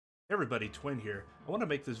Hey everybody, Twain here. I want to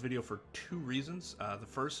make this video for two reasons. The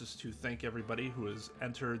first is to thank everybody who has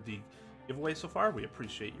entered the giveaway so far. We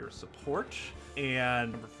appreciate your support.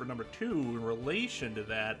 And for number two, in relation to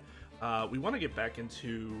that, we want to get back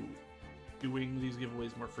into doing these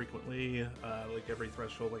giveaways more frequently, like every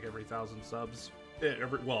threshold, like every 1,000 subs.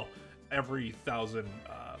 Every 1,000,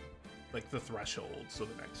 like the threshold. So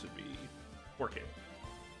the next would be 4K,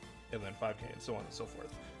 and then 5K, and so on and so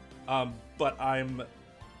forth. But I'm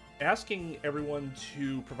asking everyone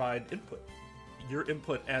to provide input, your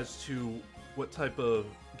input as to what type of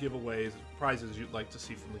giveaways, prizes you'd like to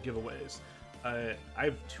see from the giveaways. I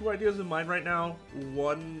have two ideas in mind right now.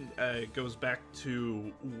 One goes back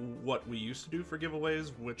to what we used to do for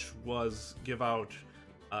giveaways, which was give out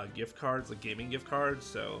gift cards, like gaming gift cards.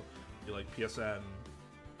 So like PSN,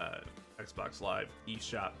 Xbox Live,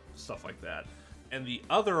 eShop, stuff like that. And the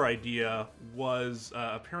other idea was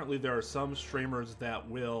apparently there are some streamers that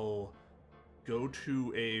will go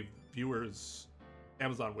to a viewer's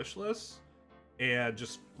Amazon wish list and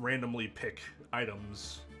just randomly pick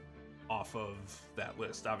items off of that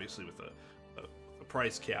list, obviously with a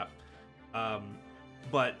price cap.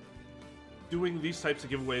 But doing these types of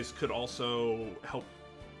giveaways could also help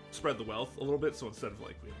spread the wealth a little bit. So instead of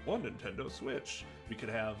like we have one Nintendo Switch, we could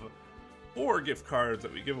have 4 gift cards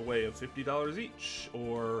that we give away of $50 each,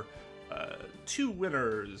 or 2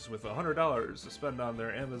 winners with $100 to spend on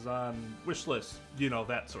their Amazon wish list, you know,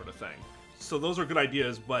 that sort of thing. So those are good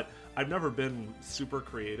ideas, but I've never been super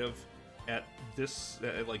creative at this,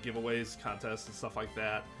 like giveaways, contests, and stuff like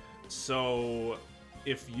that. So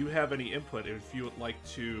if you have any input, if you would like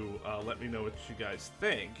to let me know what you guys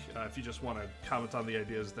think, if you just want to comment on the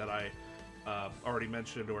ideas that I already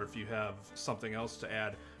mentioned, or if you have something else to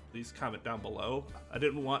add, please comment down below. I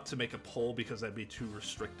didn't want to make a poll because that'd be too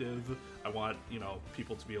restrictive. I want, you know,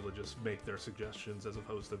 people to be able to just make their suggestions as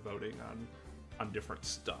opposed to voting on different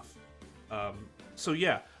stuff. So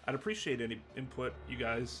yeah, I'd appreciate any input you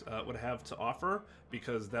guys would have to offer,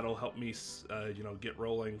 because that'll help me, you know, get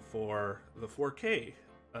rolling for the 4K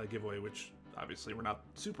giveaway, which obviously we're not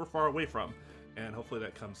super far away from, and hopefully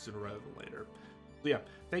that comes sooner rather than later. So yeah,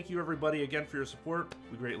 thank you everybody again for your support.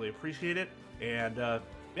 We greatly appreciate it, and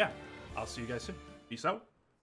yeah, I'll see you guys soon. Peace out.